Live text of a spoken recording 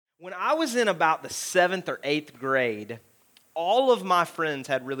When I was in about the 7th or 8th grade, all of my friends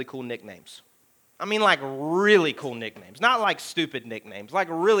had really cool nicknames. I mean, like really cool nicknames. Not like stupid nicknames, like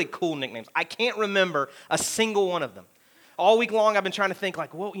really cool nicknames. I can't remember a single one of them. All week long, I've been trying to think,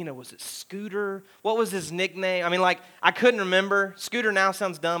 like, what, was it Scooter? What was his nickname? I mean, like, I couldn't remember. Scooter now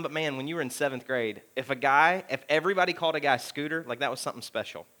sounds dumb, but man, when you were in 7th grade, if everybody called a guy Scooter, like that was something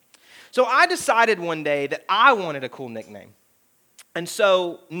special. So I decided one day that I wanted a cool nickname. And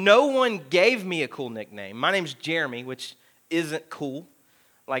so no one gave me a cool nickname. My name's Jeremy, which isn't cool.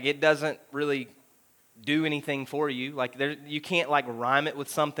 Like, it doesn't really do anything for you. Like, you can't, like, rhyme it with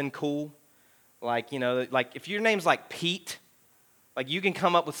something cool. Like, like, if your name's like Pete, like, you can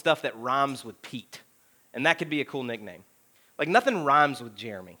come up with stuff that rhymes with Pete. And that could be a cool nickname. Like, nothing rhymes with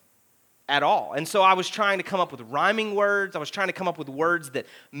Jeremy at all. And so I was trying to come up with rhyming words. I was trying to come up with words that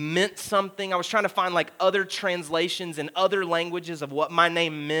meant something. I was trying to find like other translations in other languages of what my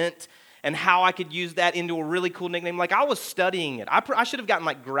name meant and how I could use that into a really cool nickname. Like, I was studying it. I should have gotten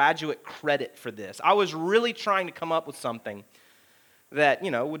like graduate credit for this. I was really trying to come up with something that,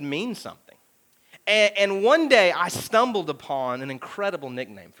 would mean something. And one day I stumbled upon an incredible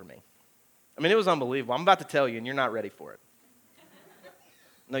nickname for me. I mean, it was unbelievable. I'm about to tell you, and you're not ready for it.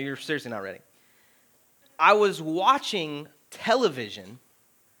 No, you're seriously not ready. I was watching television,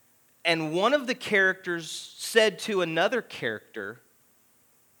 and one of the characters said to another character,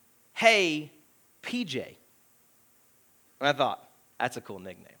 "Hey, PJ." And I thought, that's a cool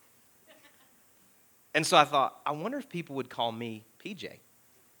nickname. And so I thought, I wonder if people would call me PJ.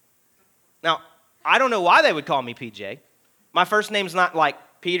 Now, I don't know why they would call me PJ. My first name's not like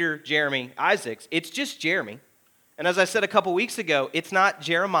Peter, Jeremy, Isaacs. It's just Jeremy. And as I said a couple weeks ago, it's not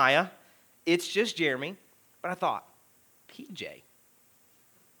Jeremiah, it's just Jeremy. But I thought, PJ.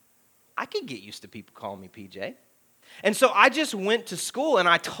 I could get used to people calling me PJ. And so I just went to school and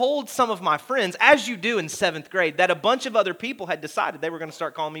I told some of my friends, as you do in 7th grade, that a bunch of other people had decided they were going to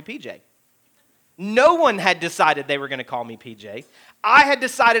start calling me PJ. No one had decided they were going to call me PJ. I had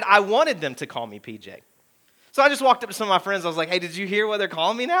decided I wanted them to call me PJ. So I just walked up to some of my friends. I was like, "Hey, did you hear what they're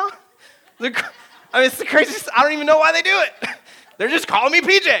calling me now?" It's the craziest. I don't even know why they do it. They're just calling me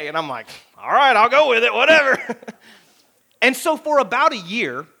PJ. And I'm like, all right, I'll go with it, whatever. And so for about a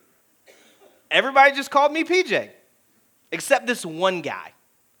year, everybody just called me PJ, except this one guy.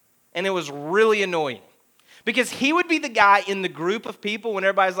 And it was really annoying because he would be the guy in the group of people when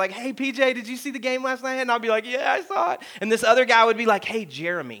everybody's like, "Hey, PJ, did you see the game last night?" And I'll be like, "Yeah, I saw it." And this other guy would be like, "Hey,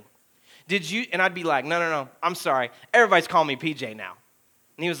 Jeremy, did you?" And I'd be like, No, I'm sorry. Everybody's calling me PJ now.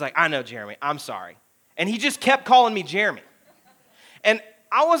 And he was like, "I know, Jeremy, I'm sorry." And he just kept calling me Jeremy. And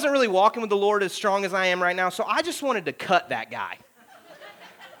I wasn't really walking with the Lord as strong as I am right now, so I just wanted to cut that guy.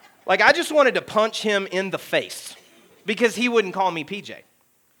 Like, I just wanted to punch him in the face because he wouldn't call me PJ.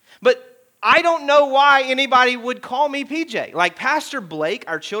 But I don't know why anybody would call me PJ. Like, Pastor Blake,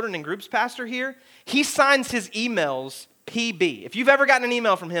 our children and groups pastor here, he signs his emails PB. If you've ever gotten an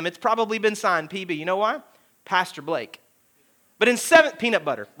email from him, it's probably been signed PB. You know why? Pastor Blake. But in 7th, peanut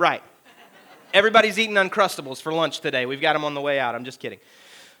butter, right. Everybody's eating Uncrustables for lunch today. We've got them on the way out. I'm just kidding.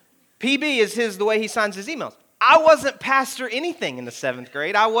 PB is the way he signs his emails. I wasn't pastor anything in the 7th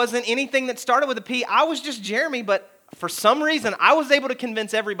grade. I wasn't anything that started with a P. I was just Jeremy, but for some reason, I was able to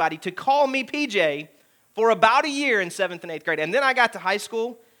convince everybody to call me PJ for about a year in 7th and 8th grade. And then I got to high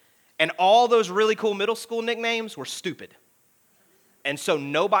school, and all those really cool middle school nicknames were stupid. And so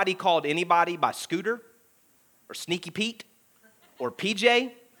nobody called anybody by Scooter or Sneaky Pete or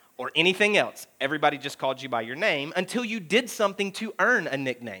PJ or anything else. Everybody just called you by your name until you did something to earn a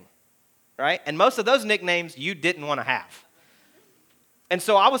nickname, right? And most of those nicknames you didn't want to have. And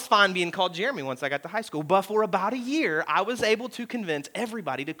so I was fine being called Jeremy once I got to high school. But for about a year, I was able to convince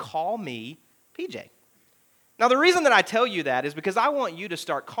everybody to call me PJ. Now, the reason that I tell you that is because I want you to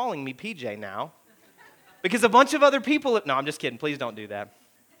start calling me PJ now. Because a bunch of other people... No, I'm just kidding. Please don't do that.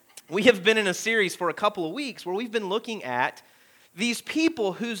 We have been in a series for a couple of weeks where we've been looking at these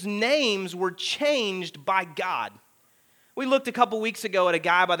people whose names were changed by God. We looked a couple weeks ago at a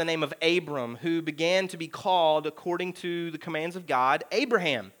guy by the name of Abram who began to be called, according to the commands of God,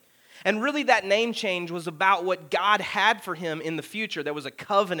 Abraham. And really that name change was about what God had for him in the future. There was a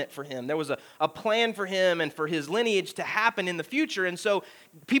covenant for him. There was a plan for him and for his lineage to happen in the future. And so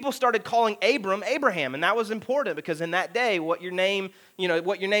people started calling Abram Abraham. And that was important because in that day, what your name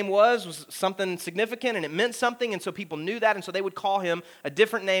was something significant and it meant something. And so people knew that. And so they would call him a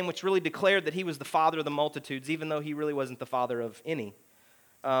different name, which really declared that he was the father of the multitudes, even though he really wasn't the father of any.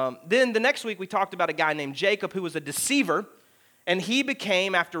 Then the next week we talked about a guy named Jacob who was a deceiver. And he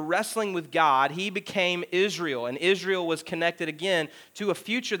became, after wrestling with God, he became Israel. And Israel was connected again to a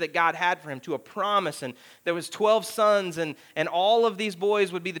future that God had for him, to a promise. And there was 12 sons, and all of these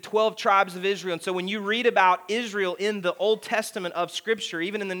boys would be the 12 tribes of Israel. And so when you read about Israel in the Old Testament of Scripture,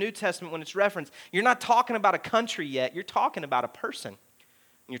 even in the New Testament when it's referenced, you're not talking about a country yet. You're talking about a person.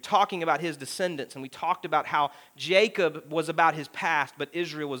 You're talking about his descendants, and we talked about how Jacob was about his past, but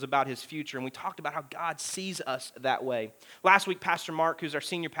Israel was about his future, and we talked about how God sees us that way. Last week, Pastor Mark, who's our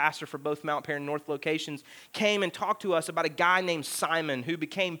senior pastor for both Mount Paran and North locations, came and talked to us about a guy named Simon who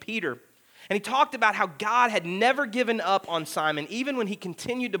became Peter, and he talked about how God had never given up on Simon, even when he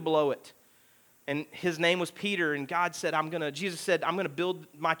continued to blow it. And his name was Peter, and Jesus said, I'm going to build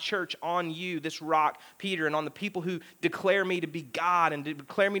my church on you, this rock, Peter, and on the people who declare me to be God and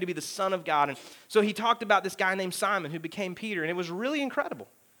declare me to be the Son of God. And so he talked about this guy named Simon who became Peter, and it was really incredible.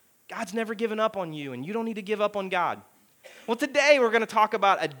 God's never given up on you, and you don't need to give up on God. Well, today we're going to talk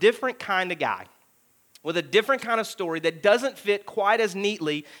about a different kind of guy with a different kind of story that doesn't fit quite as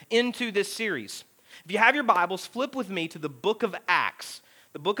neatly into this series. If you have your Bibles, flip with me to the book of Acts.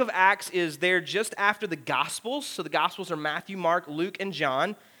 The book of Acts is there just after the Gospels. So the Gospels are Matthew, Mark, Luke, and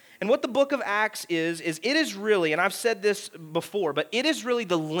John. And what the book of Acts is it is really, and I've said this before, but it is really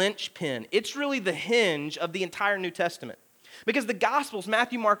the linchpin. It's really the hinge of the entire New Testament. Because the Gospels,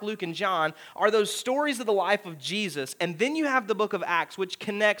 Matthew, Mark, Luke, and John, are those stories of the life of Jesus. And then you have the book of Acts, which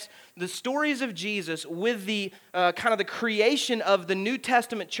connects the stories of Jesus with the kind of the creation of the New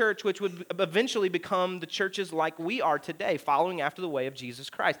Testament church, which would eventually become the churches like we are today, following after the way of Jesus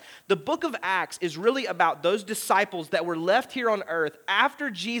Christ. The book of Acts is really about those disciples that were left here on earth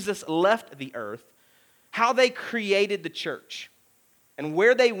after Jesus left the earth, how they created the church. And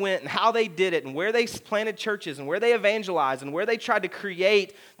where they went and how they did it and where they planted churches and where they evangelized and where they tried to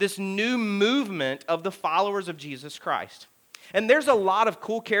create this new movement of the followers of Jesus Christ. And there's a lot of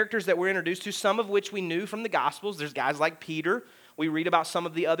cool characters that we're introduced to, some of which we knew from the Gospels. There's guys like Peter. We read about some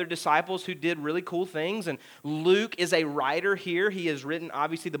of the other disciples who did really cool things. And Luke is a writer here. He has written,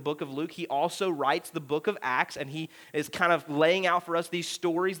 obviously, the book of Luke. He also writes the book of Acts, and he is kind of laying out for us these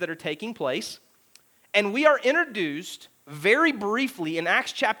stories that are taking place. And we are introduced very briefly in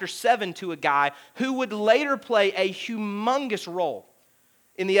Acts chapter 7 to a guy who would later play a humongous role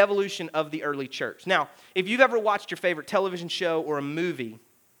in the evolution of the early church. Now, if you've ever watched your favorite television show or a movie,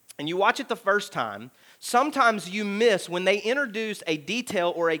 and you watch it the first time, sometimes you miss when they introduce a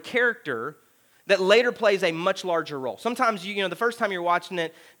detail or a character that later plays a much larger role. Sometimes, the first time you're watching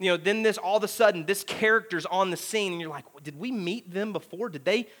it, then all of a sudden, this character's on the scene, and you're like, did we meet them before? Did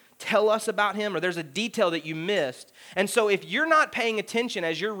they tell us about him? Or there's a detail that you missed. And so if you're not paying attention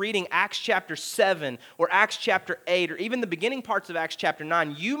as you're reading Acts chapter 7 or Acts chapter 8 or even the beginning parts of Acts chapter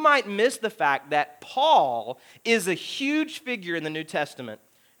 9, you might miss the fact that Paul is a huge figure in the New Testament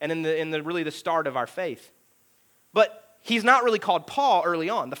and in the really the start of our faith. But he's not really called Paul early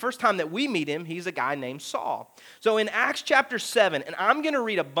on. The first time that we meet him, he's a guy named Saul. So in Acts chapter 7, and I'm going to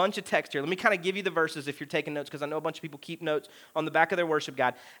read a bunch of text here. Let me kind of give you the verses if you're taking notes, because I know a bunch of people keep notes on the back of their worship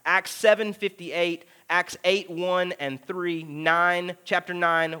guide. Acts 7:58, Acts 8:1 and 3, 9, chapter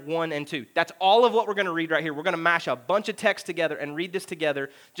 9, 1 and 2. That's all of what we're going to read right here. We're going to mash a bunch of text together and read this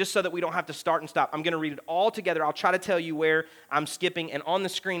together just so that we don't have to start and stop. I'm going to read it all together. I'll try to tell you where I'm skipping, and on the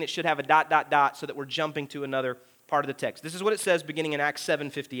screen it should have a ... so that we're jumping to another part of the text. This is what it says beginning in Acts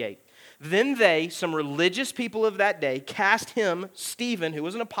 7:58. Then they, some religious people of that day, cast him, Stephen, who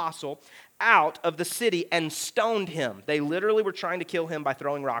was an apostle, out of the city and stoned him. They literally were trying to kill him by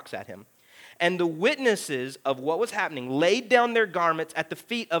throwing rocks at him. And the witnesses of what was happening laid down their garments at the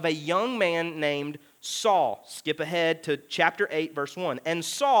feet of a young man named Saul. Skip ahead to chapter 8, verse 1. And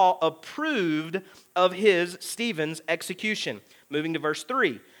Saul approved of Stephen's execution. Moving to verse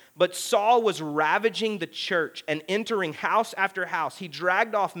 3. But Saul was ravaging the church and entering house after house. He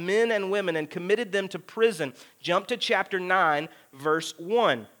dragged off men and women and committed them to prison. Jump to chapter 9, verse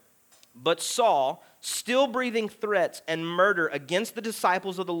 1. But Saul, still breathing threats and murder against the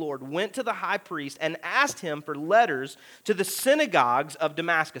disciples of the Lord, went to the high priest and asked him for letters to the synagogues of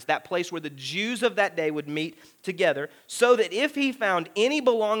Damascus, that place where the Jews of that day would meet together, so that if he found any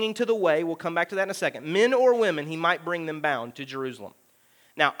belonging to the way, we'll come back to that in a second, men or women, he might bring them bound to Jerusalem.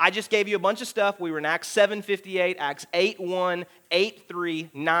 Now, I just gave you a bunch of stuff. We were in Acts 7:58, Acts 8:1, 8:3,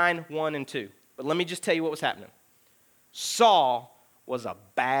 9:1, and 2. But let me just tell you what was happening. Saul was a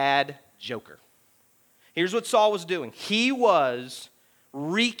bad joker. Here's what Saul was doing. He was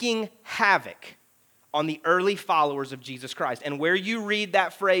wreaking havoc on the early followers of Jesus Christ. And where you read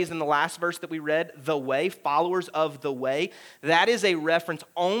that phrase in the last verse that we read, the way, followers of the way, that is a reference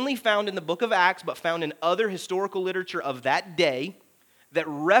only found in the book of Acts, but found in other historical literature of that day that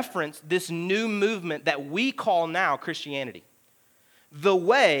referenced this new movement that we call now Christianity. The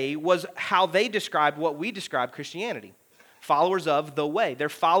way was how they described what we describe Christianity. Followers of the way. They're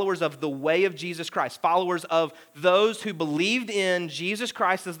followers of the way of Jesus Christ. Followers of those who believed in Jesus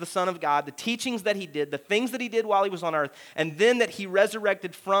Christ as the Son of God, the teachings that he did, the things that he did while he was on earth, and then that he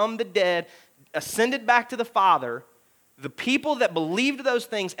resurrected from the dead, ascended back to the Father. The people that believed those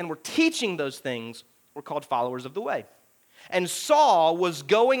things and were teaching those things were called followers of the way. And Saul was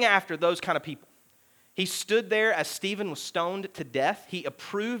going after those kind of people. He stood there as Stephen was stoned to death. He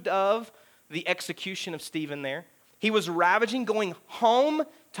approved of the execution of Stephen there. He was ravaging, going home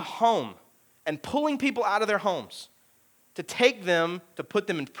to home and pulling people out of their homes to take them, to put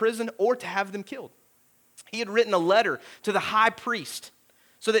them in prison, or to have them killed. He had written a letter to the high priest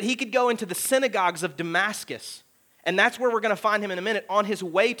so that he could go into the synagogues of Damascus. And that's where we're going to find him in a minute, on his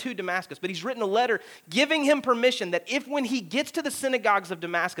way to Damascus. But he's written a letter giving him permission that if when he gets to the synagogues of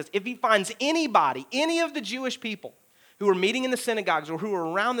Damascus, if he finds anybody, any of the Jewish people who are meeting in the synagogues or who are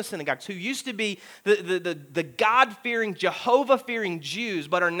around the synagogues, who used to be the God-fearing, Jehovah-fearing Jews,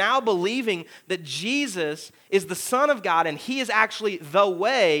 but are now believing that Jesus is the Son of God and he is actually the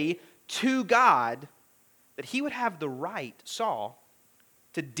way to God, that he would have the right, Saul,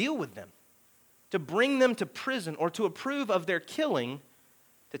 to deal with them, to bring them to prison or to approve of their killing,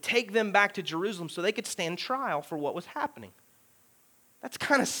 to take them back to Jerusalem so they could stand trial for what was happening. That's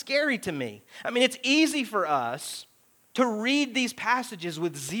kind of scary to me. I mean, it's easy for us to read these passages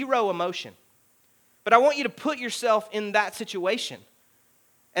with zero emotion. But I want you to put yourself in that situation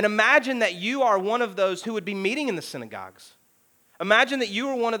and imagine that you are one of those who would be meeting in the synagogues. Imagine that you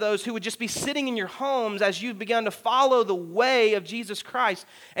are one of those who would just be sitting in your homes as you've begun to follow the way of Jesus Christ,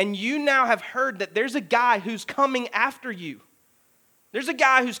 and you now have heard that there's a guy who's coming after you. There's a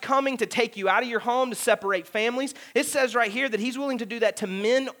guy who's coming to take you out of your home, to separate families. It says right here that he's willing to do that to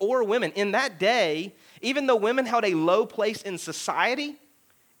men or women. In that day, even though women held a low place in society,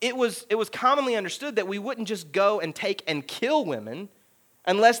 it was commonly understood that we wouldn't just go and take and kill women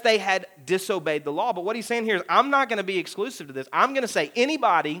unless they had disobeyed the law. But what he's saying here is, I'm not going to be exclusive to this. I'm going to say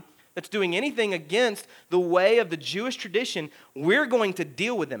anybody that's doing anything against the way of the Jewish tradition, we're going to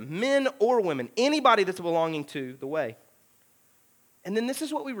deal with them, men or women, anybody that's belonging to the way. And then this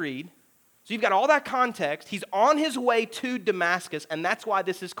is what we read. So you've got all that context. He's on his way to Damascus, and that's why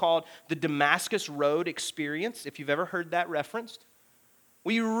this is called the Damascus Road experience, if you've ever heard that referenced.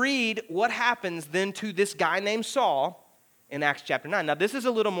 We read what happens then to this guy named Saul in Acts chapter 9. Now, this is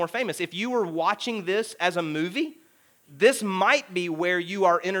a little more famous. If you were watching this as a movie, this might be where you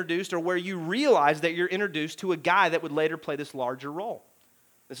are introduced or where you realize that you're introduced to a guy that would later play this larger role.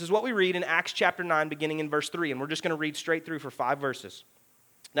 This is what we read in Acts chapter 9, beginning in verse 3, and we're just going to read straight through for 5 verses.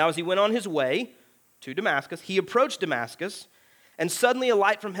 Now, as he went on his way to Damascus, he approached Damascus, and suddenly a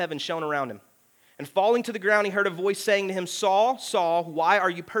light from heaven shone around him. And falling to the ground, he heard a voice saying to him, Saul, Saul, why are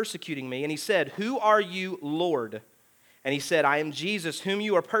you persecuting me? And he said, Who are you, Lord? And he said, I am Jesus, whom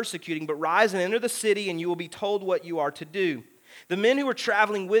you are persecuting, but rise and enter the city, and you will be told what you are to do. The men who were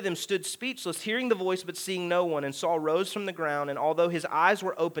traveling with him stood speechless, hearing the voice but seeing no one. And Saul rose from the ground, and although his eyes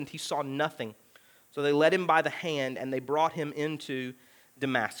were opened, he saw nothing. So they led him by the hand, and they brought him into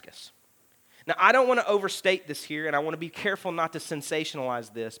Damascus. Now, I don't want to overstate this here, and I want to be careful not to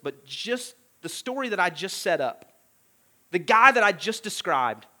sensationalize this, but just the story that I just set up, the guy that I just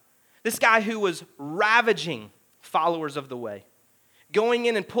described, this guy who was ravaging followers of the way, going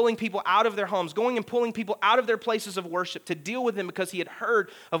in and pulling people out of their homes, going and pulling people out of their places of worship to deal with them because he had heard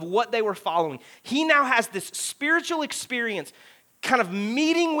of what they were following. He now has this spiritual experience, kind of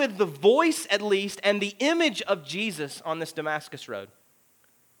meeting with the voice at least and the image of Jesus on this Damascus road.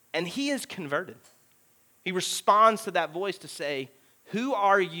 And he is converted. He responds to that voice to say, Who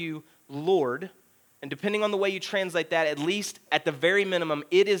are you, Lord? And depending on the way you translate that, at least at the very minimum,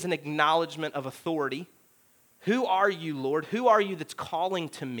 it is an acknowledgement of authority. Who are you, Lord? Who are you that's calling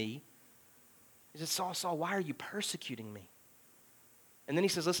to me? He says, Saul, Saul, why are you persecuting me? And then he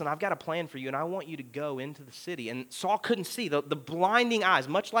says, listen, I've got a plan for you, and I want you to go into the city. And Saul couldn't see. The blinding eyes,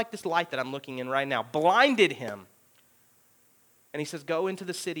 much like this light that I'm looking in right now, blinded him. And he says, go into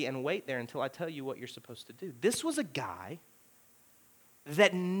the city and wait there until I tell you what you're supposed to do. This was a guy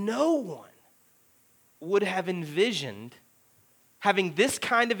that no one would have envisioned having this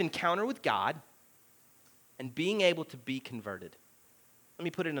kind of encounter with God and being able to be converted. Let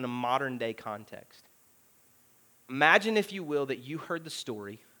me put it in a modern day context. Imagine, if you will, that you heard the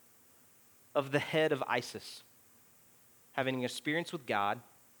story of the head of ISIS having an experience with God,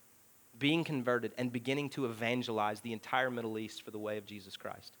 being converted, and beginning to evangelize the entire Middle East for the way of Jesus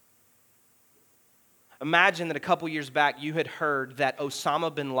Christ. Imagine that a couple years back you had heard that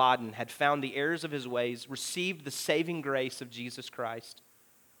Osama bin Laden had found the errors of his ways, received the saving grace of Jesus Christ,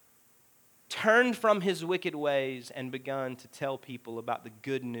 turned from his wicked ways, and begun to tell people about the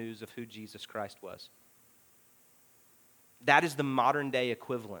good news of who Jesus Christ was. That is the modern day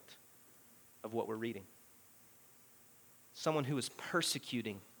equivalent of what we're reading. Someone who is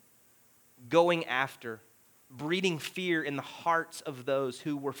persecuting, going after, breeding fear in the hearts of those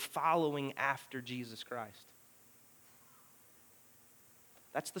who were following after Jesus Christ.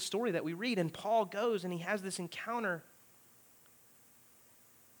 That's the story that we read. And Paul goes and he has this encounter.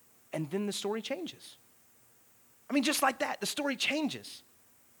 And then the story changes. I mean, just like that, the story changes.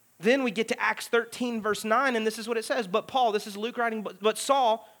 Then we get to Acts 13, verse 9, and this is what it says. But Paul, this is Luke writing, but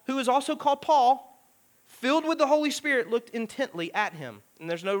Saul, who is also called Paul, filled with the Holy Spirit, looked intently at him. And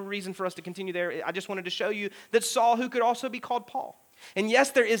there's no reason for us to continue there. I just wanted to show you that Saul, who could also be called Paul. And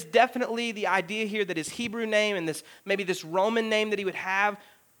yes, there is definitely the idea here that his Hebrew name and maybe this Roman name that he would have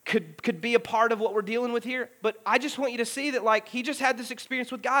could be a part of what we're dealing with here. But I just want you to see that he just had this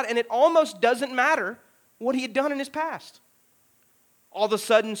experience with God, and it almost doesn't matter what he had done in his past. All of a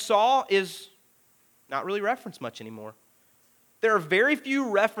sudden, Saul is not really referenced much anymore. There are very few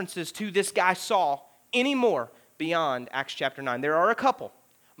references to this guy Saul anymore beyond Acts chapter 9. There are a couple.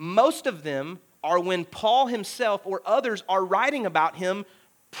 Most of them are when Paul himself or others are writing about him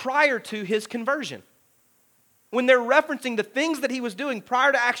prior to his conversion. When they're referencing the things that he was doing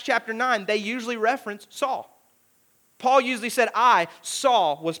prior to Acts chapter 9, they usually reference Saul. Paul usually said, I,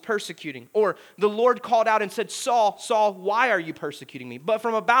 Saul, was persecuting. Or the Lord called out and said, Saul, Saul, why are you persecuting me? But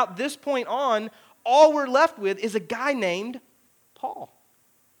from about this point on, all we're left with is a guy named Paul.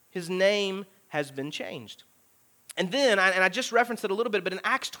 His name has been changed. And then, and I just referenced it a little bit, but in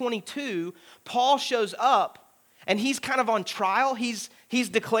Acts 22, Paul shows up and he's kind of on trial. He's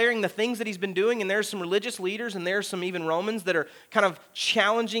declaring the things that he's been doing, and there's some religious leaders and there's some even Romans that are kind of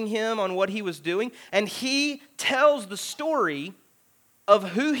challenging him on what he was doing. And he tells the story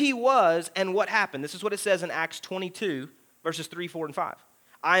of who he was and what happened. This is what it says in Acts 22, verses 3, 4, and 5.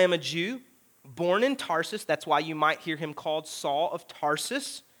 I am a Jew, born in Tarsus. That's why you might hear him called Saul of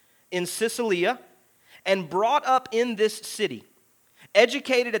Tarsus, in Cilicia, and brought up in this city,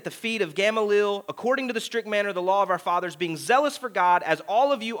 educated at the feet of Gamaliel, according to the strict manner of the law of our fathers, being zealous for God, as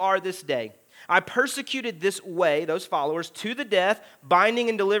all of you are this day. I persecuted this way, those followers, to the death, binding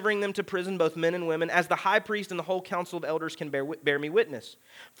and delivering them to prison, both men and women, as the high priest and the whole council of elders can bear me witness.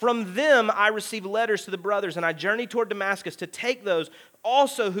 From them I received letters to the brothers, and I journeyed toward Damascus to take those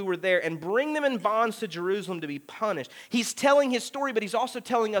also who were there and bring them in bonds to Jerusalem to be punished. He's telling his story, but he's also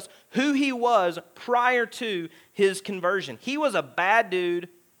telling us who he was prior to his conversion. He was a bad dude,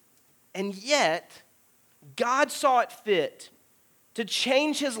 and yet God saw it fit to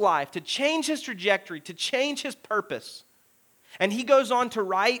change his life, to change his trajectory, to change his purpose. And he goes on to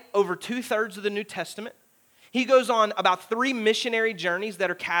write over 2/3 of the New Testament. He goes on about 3 missionary journeys that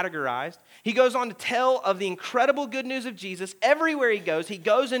are categorized. He goes on to tell of the incredible good news of Jesus. Everywhere he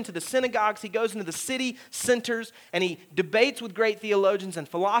goes into the synagogues, he goes into the city centers, and he debates with great theologians and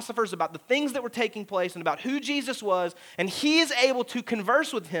philosophers about the things that were taking place and about who Jesus was. And he is able to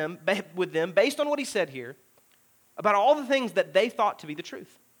converse with them based on what he said here about all the things that they thought to be the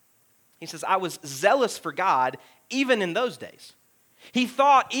truth. He says, I was zealous for God even in those days. He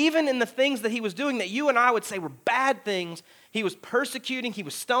thought even in the things that he was doing that you and I would say were bad things, he was persecuting, he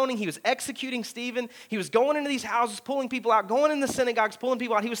was stoning, he was executing Stephen, he was going into these houses, pulling people out, going into the synagogues, pulling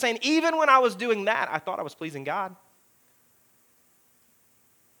people out. He was saying, even when I was doing that, I thought I was pleasing God.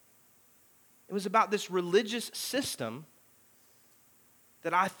 It was about this religious system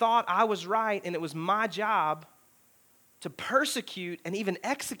that I thought I was right, and it was my job to persecute and even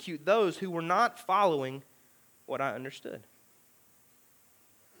execute those who were not following what I understood.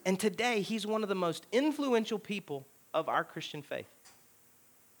 And today, he's one of the most influential people of our Christian faith.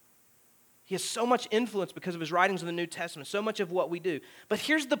 He has so much influence because of his writings in the New Testament, so much of what we do. But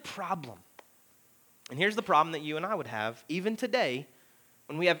here's the problem. And here's the problem that you and I would have even today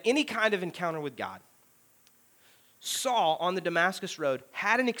when we have any kind of encounter with God. Saul on the Damascus Road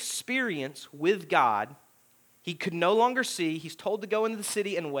had an experience with God. He could no longer see. He's told to go into the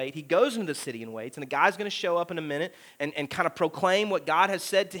city and wait. He goes into the city and waits, and a guy's going to show up in a minute and kind of proclaim what God has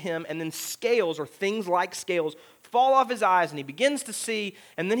said to him, and then scales, or things like scales, fall off his eyes, and he begins to see,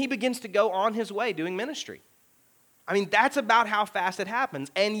 and then he begins to go on his way doing ministry. I mean, that's about how fast it happens.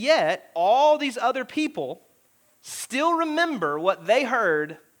 And yet, all these other people still remember what they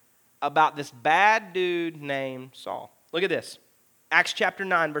heard about this bad dude named Saul. Look at this. Acts chapter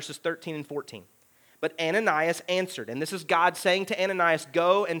 9, verses 13 and 14. But Ananias answered, and this is God saying to Ananias,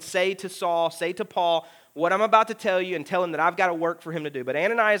 go and say to Saul, say to Paul, what I'm about to tell you, and tell him that I've got a work for him to do. But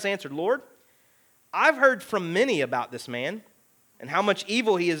Ananias answered, Lord, I've heard from many about this man and how much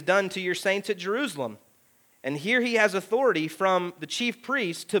evil he has done to your saints at Jerusalem. And here he has authority from the chief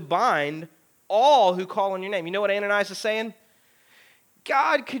priest to bind all who call on your name. You know what Ananias is saying?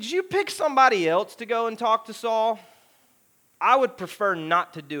 God, could you pick somebody else to go and talk to Saul? I would prefer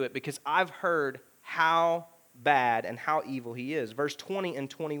not to do it because I've heard how bad and how evil he is. Verse 20 and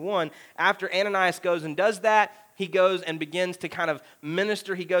 21, after Ananias goes and does that, he goes and begins to kind of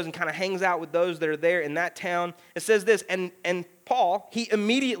minister. He goes and kind of hangs out with those that are there in that town. It says this, and Paul, he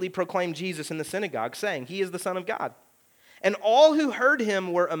immediately proclaimed Jesus in the synagogue, saying, he is the Son of God. And all who heard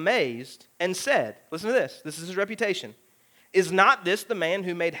him were amazed and said, listen to this is his reputation. Is not this the man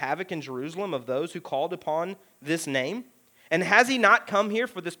who made havoc in Jerusalem of those who called upon this name? And has he not come here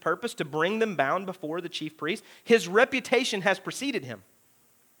for this purpose, to bring them bound before the chief priest? His reputation has preceded him.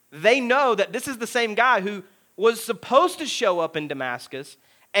 They know that this is the same guy who was supposed to show up in Damascus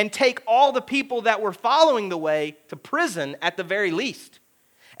and take all the people that were following the way to prison at the very least.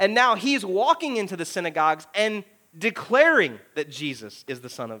 And now he's walking into the synagogues and declaring that Jesus is the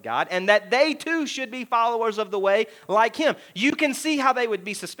Son of God and that they too should be followers of the way like him. You can see how they would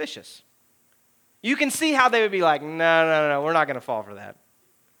be suspicious. You can see how they would be like, no, we're not going to fall for that.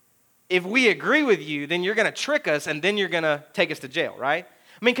 If we agree with you, then you're going to trick us and then you're going to take us to jail, right?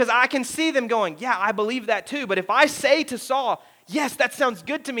 I mean, because I can see them going, yeah, I believe that too. But if I say to Saul, yes, that sounds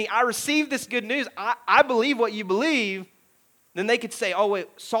good to me. I received this good news. I believe what you believe. Then they could say, oh, wait,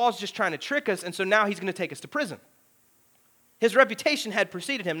 Saul's just trying to trick us. And so now he's going to take us to prison. His reputation had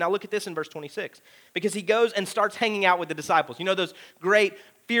preceded him. Now look at this in verse 26. Because he goes and starts hanging out with the disciples. You know, those great,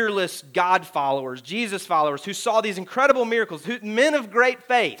 fearless God followers, Jesus followers, who saw these incredible miracles, men of great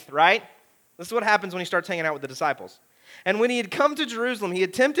faith, right? This is what happens when he starts hanging out with the disciples. And when he had come to Jerusalem, he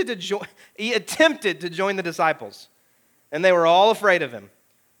attempted to join the disciples. And they were all afraid of him,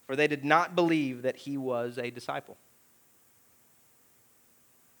 for they did not believe that he was a disciple.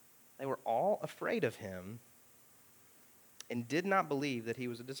 They were all afraid of him and did not believe that he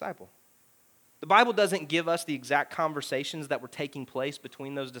was a disciple. The Bible doesn't give us the exact conversations that were taking place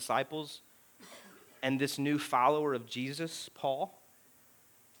between those disciples and this new follower of Jesus, Paul.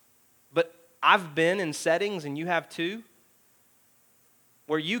 But I've been in settings, and you have too,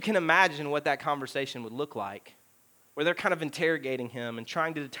 where you can imagine what that conversation would look like, where they're kind of interrogating him and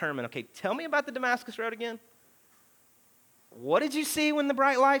trying to determine, okay, tell me about the Damascus Road again. What did you see when the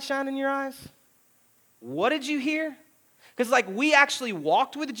bright light shined in your eyes? What did you hear? Because we actually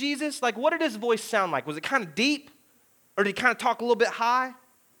walked with Jesus. What did his voice sound like? Was it kind of deep? Or did he kind of talk a little bit high?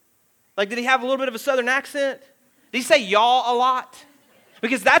 Did he have a little bit of a southern accent? Did he say y'all a lot?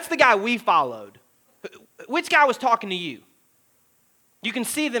 Because that's the guy we followed. Which guy was talking to you? You can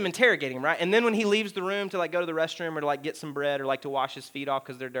see them interrogating him, right? And then when he leaves the room to go to the restroom or to get some bread or to wash his feet off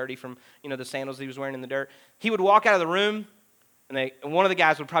because they're dirty from the sandals he was wearing in the dirt, he would walk out of the room and one of the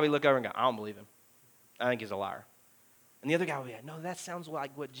guys would probably look over and go, I don't believe him. I think he's a liar. And the other guy would be like, no, that sounds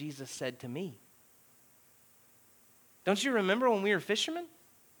like what Jesus said to me. Don't you remember when we were fishermen?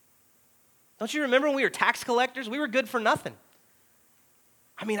 Don't you remember when we were tax collectors? We were good for nothing.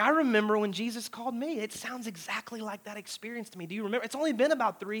 I remember when Jesus called me. It sounds exactly like that experience to me. Do you remember? It's only been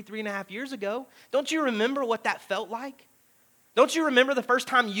about 3.5 years ago. Don't you remember what that felt like? Don't you remember the first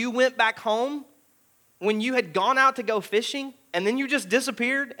time you went back home when you had gone out to go fishing and then you just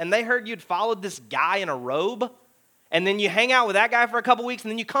disappeared and they heard you'd followed this guy in a robe? And then you hang out with that guy for a couple weeks,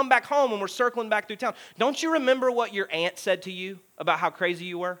 and then you come back home and we're circling back through town. Don't you remember what your aunt said to you about how crazy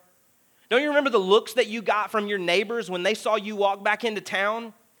you were? Don't you remember the looks that you got from your neighbors when they saw you walk back into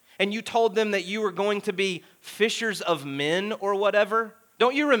town and you told them that you were going to be fishers of men or whatever?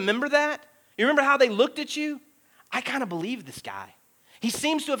 Don't you remember that? You remember how they looked at you? I kind of believe this guy. He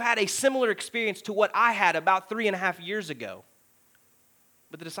seems to have had a similar experience to what I had about 3.5 years ago.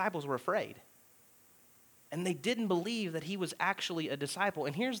 But the disciples were afraid. And they didn't believe that he was actually a disciple.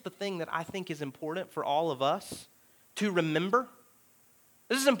 And here's the thing that I think is important for all of us to remember.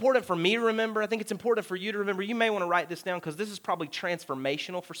 This is important for me to remember. I think it's important for you to remember. You may want to write this down because this is probably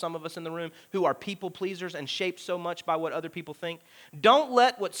transformational for some of us in the room who are people pleasers and shaped so much by what other people think. Don't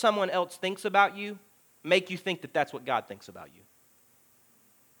let what someone else thinks about you make you think that that's what God thinks about you.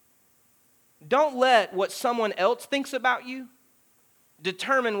 Don't let what someone else thinks about you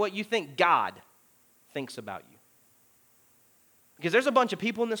determine what you think God thinks about you. Because there's a bunch of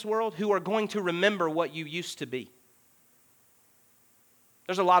people in this world who are going to remember what you used to be.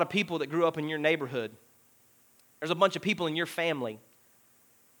 There's a lot of people that grew up in your neighborhood. There's a bunch of people in your family,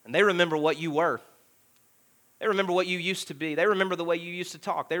 and they remember what you were. They remember what you used to be. They remember the way you used to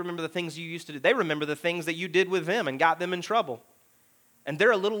talk. They remember the things you used to do. They remember the things that you did with them and got them in trouble. And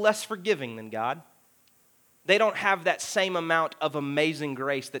they're a little less forgiving than God. They don't have that same amount of amazing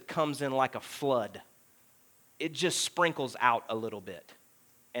grace that comes in like a flood. It just sprinkles out a little bit,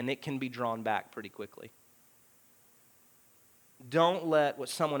 and it can be drawn back pretty quickly. Don't let what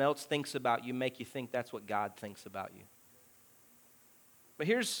someone else thinks about you make you think that's what God thinks about you. But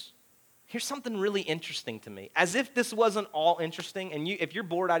here's something really interesting to me. As if this wasn't all interesting, and if you're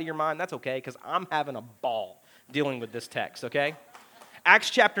bored out of your mind, that's okay, because I'm having a ball dealing with this text, okay?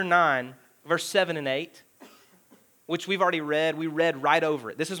 Acts chapter 9, verse 7 and 8, which we've already read. We read right over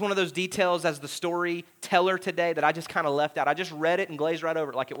it. This is one of those details as the storyteller today that I just kind of left out. I just read it and glazed right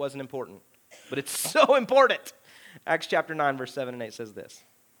over it like it wasn't important. But it's so important. Acts chapter 9, verse 7 and 8 says this.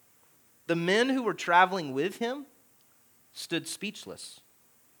 The men who were traveling with him stood speechless,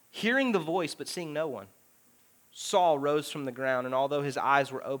 hearing the voice but seeing no one. Saul rose from the ground, and although his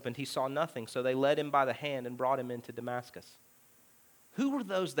eyes were opened, he saw nothing. So they led him by the hand and brought him into Damascus. Who were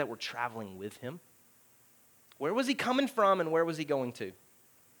those that were traveling with him? Where was he coming from and where was he going to?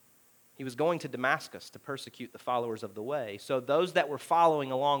 He was going to Damascus to persecute the followers of the way. So those that were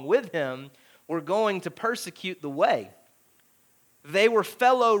following along with him were going to persecute the way. They were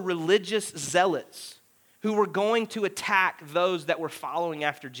fellow religious zealots who were going to attack those that were following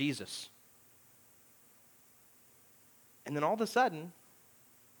after Jesus. And then all of a sudden,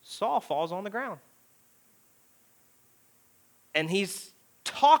 Saul falls on the ground. And he's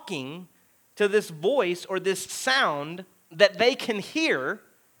talking to this voice or this sound that they can hear,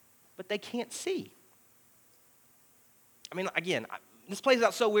 but they can't see. I mean, again, this plays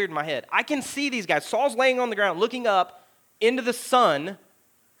out so weird in my head. I can see these guys. Saul's laying on the ground, looking up into the sun,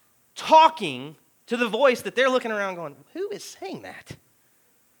 talking to the voice that they're looking around going, who is saying that?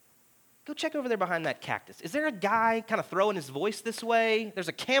 Go check over there behind that cactus. Is there a guy kind of throwing his voice this way? There's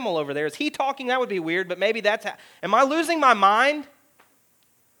a camel over there. Is he talking? That would be weird, but maybe that's am I losing my mind?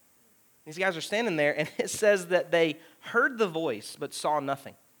 These guys are standing there, and it says that they heard the voice but saw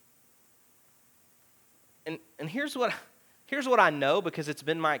nothing. And here's what I know because it's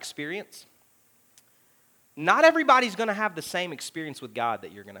been my experience. Not everybody's going to have the same experience with God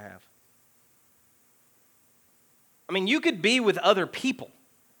that you're going to have. I mean, you could be with other people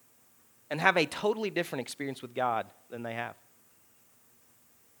and have a totally different experience with God than they have.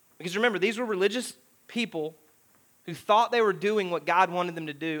 Because remember, these were religious people who thought they were doing what God wanted them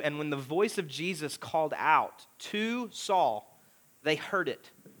to do, and when the voice of Jesus called out to Saul, they heard it,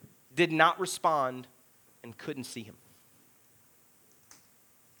 did not respond, and couldn't see him.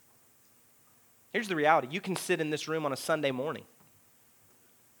 Here's the reality. You can sit in this room on a Sunday morning,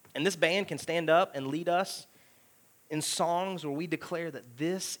 and this band can stand up and lead us in songs where we declare that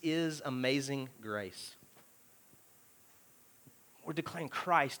this is amazing grace. We're declaring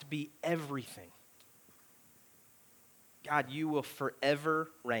Christ be everything. God, you will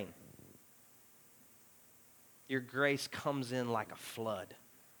forever reign. Your grace comes in like a flood.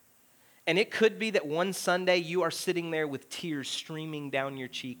 And it could be that one Sunday you are sitting there with tears streaming down your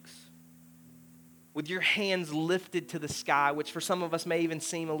cheeks, with your hands lifted to the sky, which for some of us may even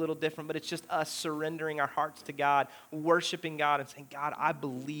seem a little different, but it's just us surrendering our hearts to God, worshiping God, and saying, God, I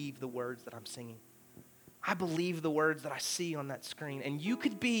believe the words that I'm singing. I believe the words that I see on that screen. And you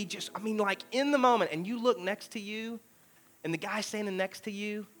could be just, like in the moment, and you look next to you, and the guy standing next to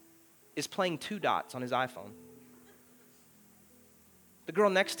you is playing 2 dots on his iPhone. The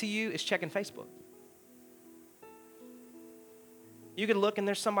girl next to you is checking Facebook. You can look and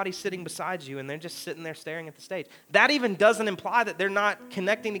there's somebody sitting beside you and they're just sitting there staring at the stage. That even doesn't imply that they're not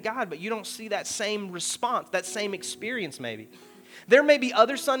connecting to God, but you don't see that same response, that same experience maybe. There may be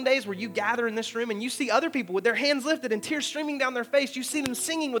other Sundays where you gather in this room and you see other people with their hands lifted and tears streaming down their face. You see them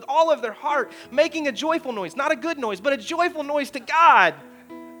singing with all of their heart, making a joyful noise, not a good noise, but a joyful noise to God.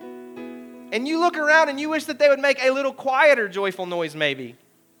 And you look around and you wish that they would make a little quieter joyful noise maybe.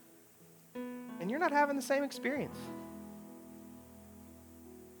 And you're not having the same experience.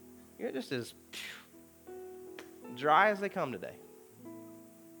 You're just as dry as they come today.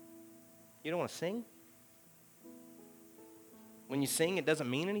 You don't want to sing? When you sing, it doesn't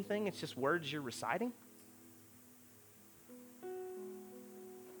mean anything. It's just words you're reciting.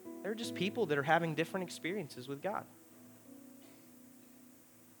 They're just people that are having different experiences with God.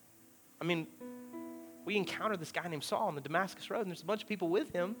 We encountered this guy named Saul on the Damascus Road, and there's a bunch of people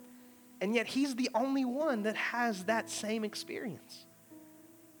with him, and yet he's the only one that has that same experience.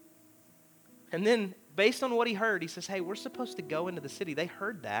 And then based on what he heard, he says, hey, we're supposed to go into the city. They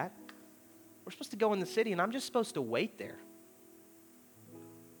heard that. We're supposed to go in the city, and I'm just supposed to wait there.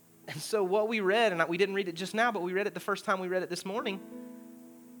 And so what we read, and we didn't read it just now, but we read it the first time we read it this morning,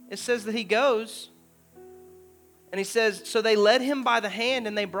 it says that he goes, and he says, so they led him by the hand,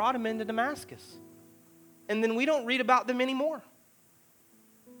 and they brought him into Damascus. And then we don't read about them anymore.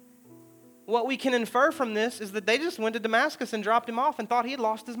 What we can infer from this is that they just went to Damascus and dropped him off and thought he had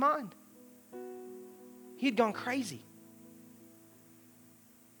lost his mind. He had gone crazy.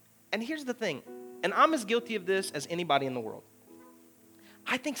 And here's the thing, and I'm as guilty of this as anybody in the world.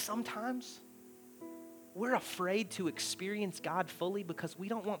 I think sometimes we're afraid to experience God fully because we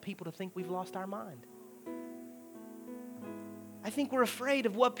don't want people to think we've lost our mind. I think we're afraid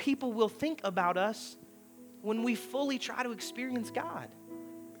of what people will think about us when we fully try to experience God.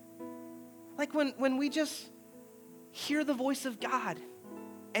 Like when we just hear the voice of God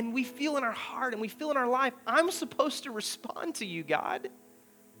and we feel in our heart and we feel in our life, I'm supposed to respond to you, God.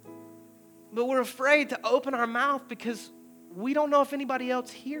 But we're afraid to open our mouth because we don't know if anybody else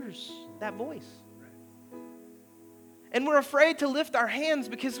hears that voice. And we're afraid to lift our hands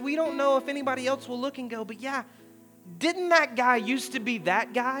because we don't know if anybody else will look and go, but yeah, didn't that guy used to be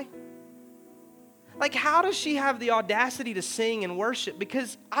that guy? Like, how does she have the audacity to sing and worship?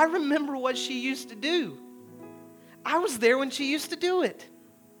 Because I remember what she used to do. I was there when she used to do it.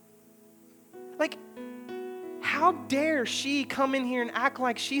 Like, how dare she come in here and act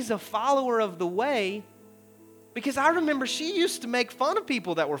like she's a follower of the way? Because I remember she used to make fun of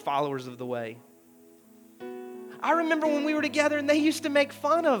people that were followers of the way. I remember when we were together and they used to make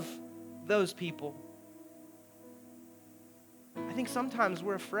fun of those people. I think sometimes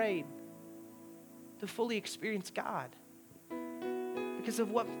we're afraid to fully experience God because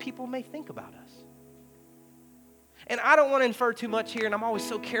of what people may think about us. And I don't want to infer too much here, and I'm always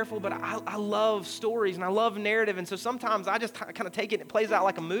so careful, but I love stories and I love narrative, and so sometimes I just kind of take it and it plays out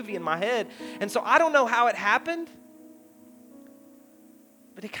like a movie in my head. And so I don't know how it happened,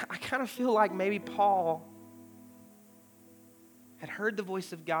 but I kind of feel like maybe Paul had heard the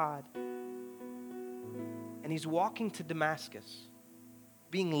voice of God, and he's walking to Damascus,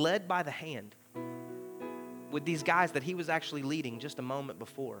 being led by the hand with these guys that he was actually leading just a moment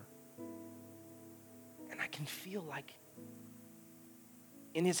before. And I can feel like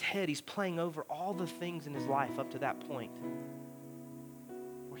in his head, he's playing over all the things in his life up to that point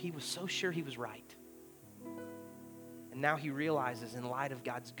where he was so sure he was right. And now he realizes in light of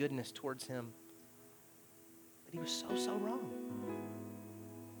God's goodness towards him that he was so wrong.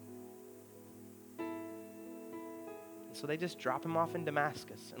 And so they just drop him off in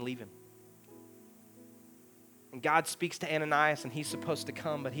Damascus and leave him. And God speaks to Ananias, and he's supposed to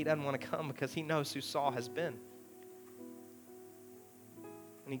come, but he doesn't want to come because he knows who Saul has been.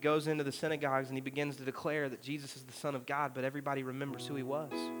 And he goes into the synagogues and he begins to declare that Jesus is the Son of God, but everybody remembers who he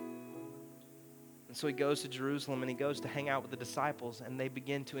was. And so he goes to Jerusalem and he goes to hang out with the disciples, and they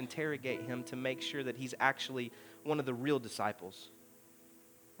begin to interrogate him to make sure that he's actually one of the real disciples.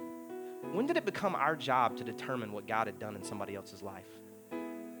 When did it become our job to determine what God had done in somebody else's life?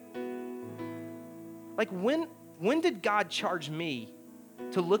 Like when did God charge me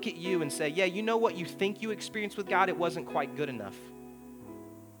to look at you and say, yeah, you know what you think you experienced with God, it wasn't quite good enough.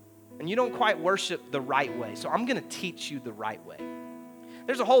 And you don't quite worship the right way, so I'm going to teach you the right way.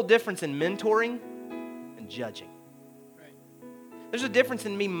 There's a whole difference in mentoring and judging. Right. There's a difference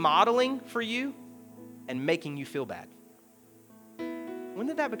in me modeling for you and making you feel bad. When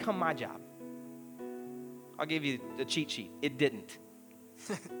did that become my job? I'll give you the cheat sheet. It didn't.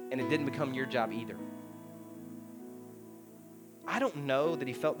 And it didn't become your job either. I don't know that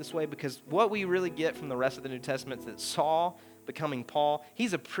he felt this way, because what we really get from the rest of the New Testament is that Saul becoming Paul,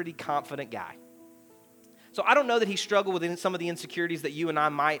 he's a pretty confident guy. So I don't know that he struggled with some of the insecurities that you and I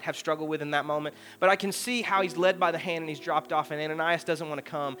might have struggled with in that moment, but I can see how he's led by the hand and he's dropped off, and Ananias doesn't want to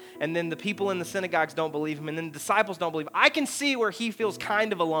come, and then the people in the synagogues don't believe him, and then the disciples don't believe him. I can see where he feels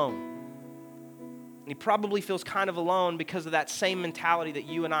kind of alone. And he probably feels kind of alone because of that same mentality that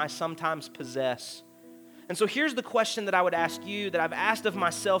you and I sometimes possess. And so here's the question that I would ask you, that I've asked of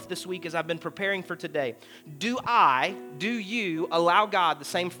myself this week as I've been preparing for today. Do you allow God the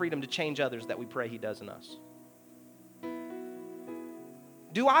same freedom to change others that we pray he does in us?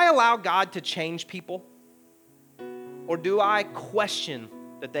 Do I allow God to change people? Or do I question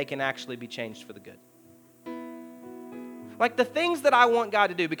that they can actually be changed for the good? Like the things that I want God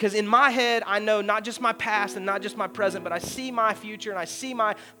to do, because in my head, I know not just my past and not just my present, but I see my future and I see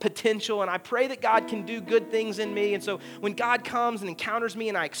my potential, and I pray that God can do good things in me. And so when God comes and encounters me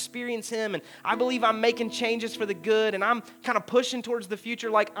and I experience him, and I believe I'm making changes for the good, and I'm kind of pushing towards the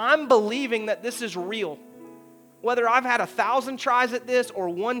future, like I'm believing that this is real. Whether I've had 1,000 tries at this or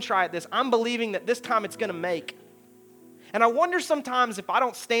one try at this, I'm believing that this time it's going to make. And I wonder sometimes if I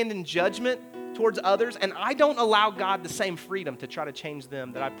don't stand in judgment towards others, and I don't allow God the same freedom to try to change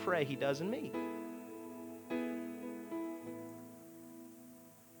them that I pray he does in me.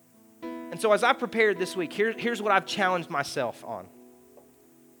 And so as I've prepared this week, here's what I've challenged myself on.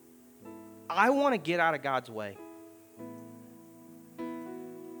 I want to get out of God's way. I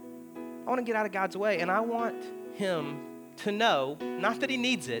want to get out of God's way, and I want him to know, not that he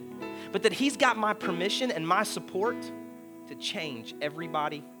needs it, but that he's got my permission and my support to change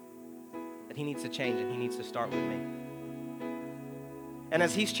everybody that he needs to change, and he needs to start with me. And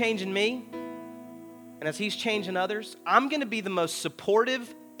as he's changing me, and as he's changing others, I'm going to be the most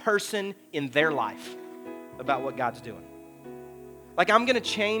supportive person in their life about what God's doing. Like I'm going to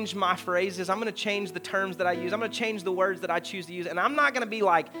change my phrases. I'm going to change the terms that I use. I'm going to change the words that I choose to use. And I'm not going to be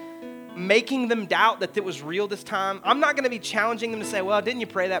like making them doubt that it was real this time. I'm not going to be challenging them to say, well, didn't you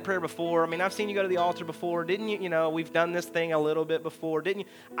pray that prayer before? I mean, I've seen you go to the altar before. Didn't you, we've done this thing a little bit before. Didn't you?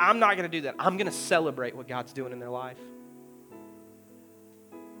 I'm not going to do that. I'm going to celebrate what God's doing in their life.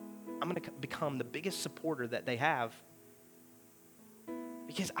 I'm going to become the biggest supporter that they have,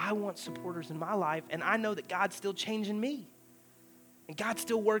 because I want supporters in my life, and I know that God's still changing me, and God's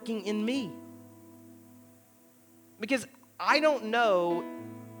still working in me. Because I don't know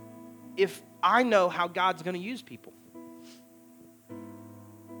if I know how God's going to use people.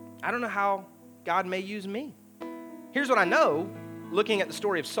 I don't know how God may use me. Here's what I know, looking at the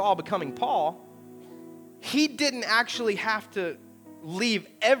story of Saul becoming Paul, he didn't actually have to leave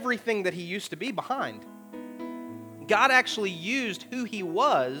everything that he used to be behind. God actually used who he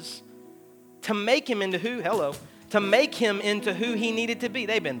was to make him into who he needed to be.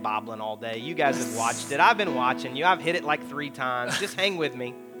 They've been bobbling all day. You guys have watched it. I've been watching you. I've hit it like 3 times. Just hang with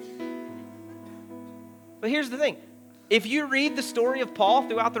me. But here's the thing. If you read the story of Paul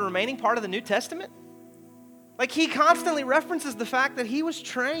throughout the remaining part of the New Testament, like he constantly references the fact that he was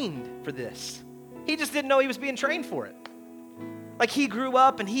trained for this. He just didn't know he was being trained for it. Like he grew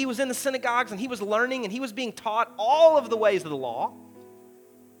up and he was in the synagogues and he was learning and he was being taught all of the ways of the law.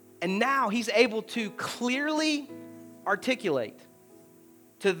 And now he's able to clearly articulate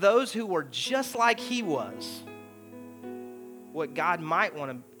to those who were just like he was what God might want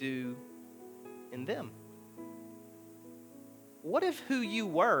to do in them. What if who you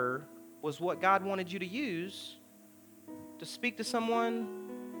were was what God wanted you to use to speak to someone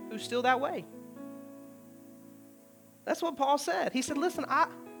who's still that way? That's what Paul said. He said, listen,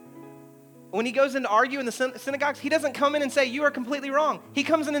 when he goes in to argue in the synagogues, he doesn't come in and say, you are completely wrong. He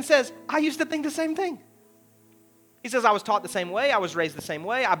comes in and says, I used to think the same thing. He says, I was taught the same way. I was raised the same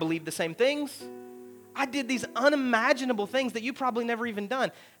way. I believed the same things. I did these unimaginable things that you probably never even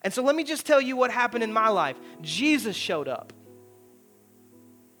done. And so let me just tell you what happened in my life. Jesus showed up.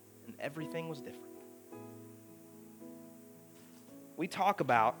 And everything was different. We talk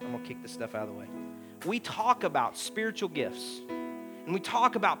about, I'm going to kick this stuff out of the way. We talk about spiritual gifts. And we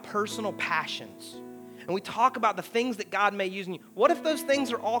talk about personal passions. And we talk about the things that God may use in you. What if those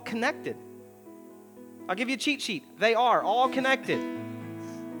things are all connected? I'll give you a cheat sheet. They are all connected.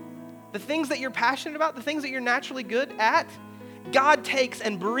 The things that you're passionate about, the things that you're naturally good at, God takes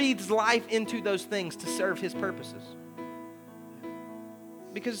and breathes life into those things to serve his purposes.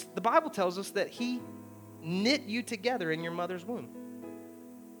 Because the Bible tells us that he knit you together in your mother's womb.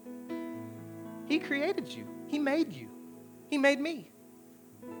 He created you. He made you. He made me.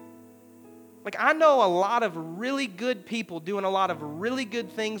 Like, I know a lot of really good people doing a lot of really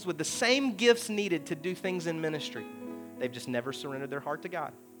good things with the same gifts needed to do things in ministry. They've just never surrendered their heart to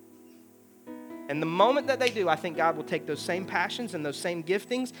God. And the moment that they do, I think God will take those same passions and those same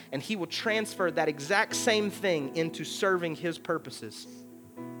giftings, and he will transfer that exact same thing into serving his purposes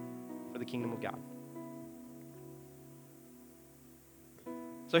for the kingdom of God.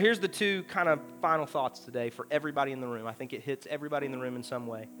 So here's the 2 kind of final thoughts today for everybody in the room. I think it hits everybody in the room in some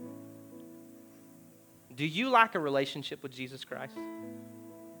way. Do you lack a relationship with Jesus Christ?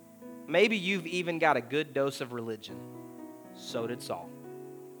 Maybe you've even got a good dose of religion. So did Saul.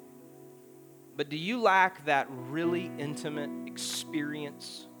 But do you lack that really intimate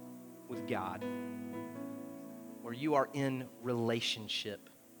experience with God, where you are in relationship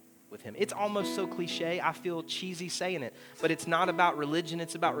with him? It's almost so cliche, I feel cheesy saying it, but it's not about religion,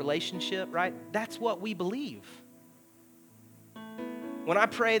 it's about relationship, right? That's what we believe. When I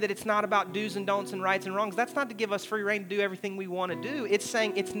pray that it's not about do's and don'ts and rights and wrongs, that's not to give us free rein to do everything we want to do. It's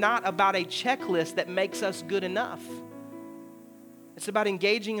saying it's not about a checklist that makes us good enough. It's about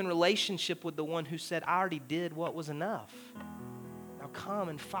engaging in relationship with the one who said, I already did what was enough. Now come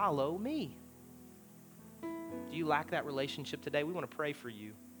and follow me. Do you lack that relationship today? We want to pray for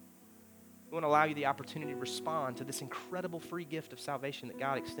you. We want to allow you the opportunity to respond to this incredible free gift of salvation that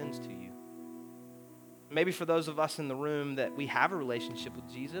God extends to you. Maybe for those of us in the room that we have a relationship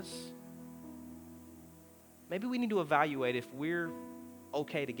with Jesus, maybe we need to evaluate if we're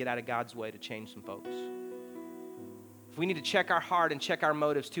okay to get out of God's way to change some folks. If we need to check our heart and check our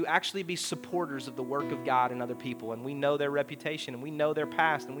motives to actually be supporters of the work of God in other people, and we know their reputation, and we know their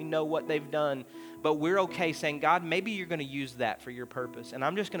past, and we know what they've done, but we're okay saying, God, maybe you're going to use that for your purpose, and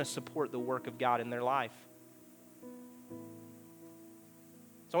I'm just going to support the work of God in their life.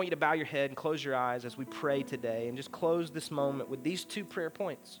 So I want you to bow your head and close your eyes as we pray today, and just close this moment with these 2 prayer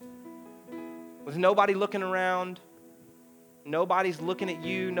points. With nobody looking around, nobody's looking at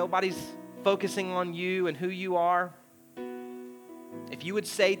you, nobody's focusing on you and who you are. If you would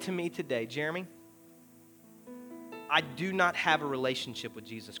say to me today, Jeremy, I do not have a relationship with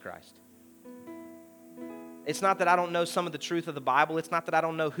Jesus Christ. It's not that I don't know some of the truth of the Bible. It's not that I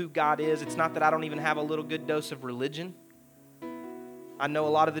don't know who God is. It's not that I don't even have a little good dose of religion. I know a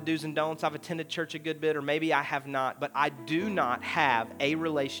lot of the do's and don'ts. I've attended church a good bit, or maybe I have not. But I do not have a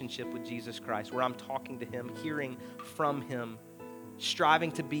relationship with Jesus Christ where I'm talking to him, hearing from him,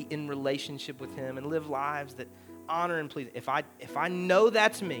 striving to be in relationship with him and live lives that honor and please. If I know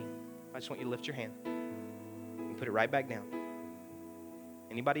that's me, I just want you to lift your hand and put it right back down.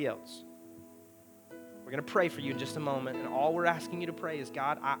 Anybody else? We're going to pray for you in just a moment, and all we're asking you to pray is,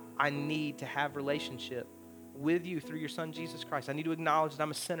 God, I need to have relationship with you through your son, Jesus Christ. I need to acknowledge that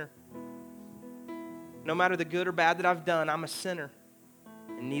I'm a sinner. No matter the good or bad that I've done, I'm a sinner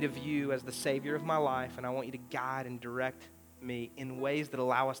in need of you as the Savior of my life, and I want you to guide and direct me in ways that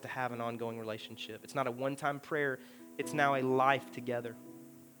allow us to have an ongoing relationship. It's not a one-time prayer. It's now a life together.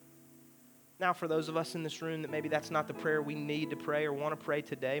 Now, for those of us in this room that maybe that's not the prayer we need to pray or want to pray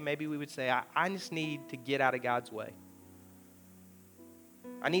today, maybe we would say, I just need to get out of God's way.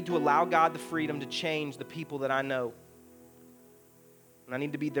 I need to allow God the freedom to change the people that I know. And I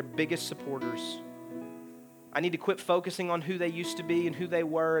need to be their biggest supporters. I need to quit focusing on who they used to be and who they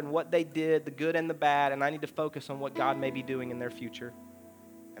were and what they did, the good and the bad, and I need to focus on what God may be doing in their future.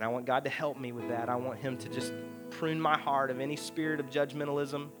 And I want God to help me with that. I want him to just prune my heart of any spirit of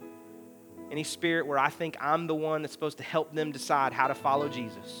judgmentalism, any spirit where I think I'm the one that's supposed to help them decide how to follow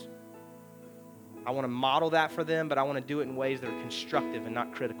Jesus. I want to model that for them, but I want to do it in ways that are constructive and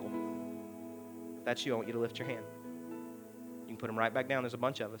not critical. If that's you, I want you to lift your hand. You can put them right back down. There's a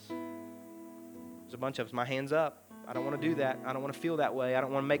bunch of us. There's a bunch of us. My hand's up. I don't want to do that. I don't want to feel that way. I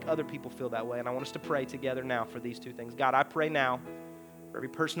don't want to make other people feel that way. And I want us to pray together now for these 2 things. God, I pray now for every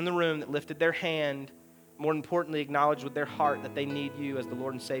person in the room that lifted their hand, more importantly, acknowledged with their heart that they need you as the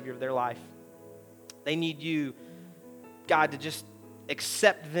Lord and Savior of their life. They need you, God, to just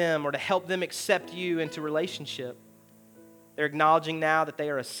accept them or to help them accept you into relationship. They're acknowledging now that they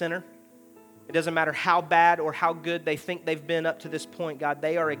are a sinner. It doesn't matter how bad or how good they think they've been up to this point, God.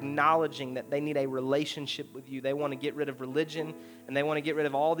 They are acknowledging that they need a relationship with you. They want to get rid of religion, and they want to get rid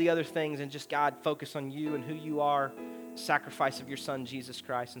of all the other things and just, God, focus on you and who you are, sacrifice of your son, Jesus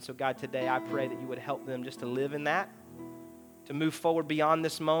Christ. And so, God, today I pray that you would help them just to live in that, to move forward beyond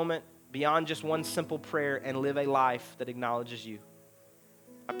this moment, beyond just one simple prayer, and live a life that acknowledges you.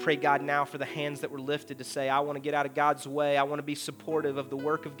 I pray, God, now for the hands that were lifted to say, I want to get out of God's way. I want to be supportive of the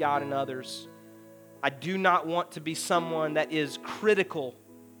work of God in others. I do not want to be someone that is critical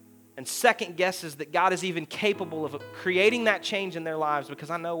and second guesses that God is even capable of creating that change in their lives, because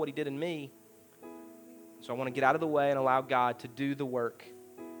I know what he did in me. So I want to get out of the way and allow God to do the work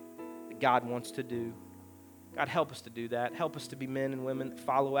that God wants to do. God, help us to do that. Help us to be men and women that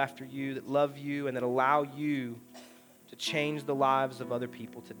follow after you, that love you, and that allow you to change the lives of other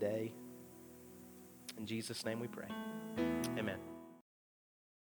people today. In Jesus' name we pray. Amen.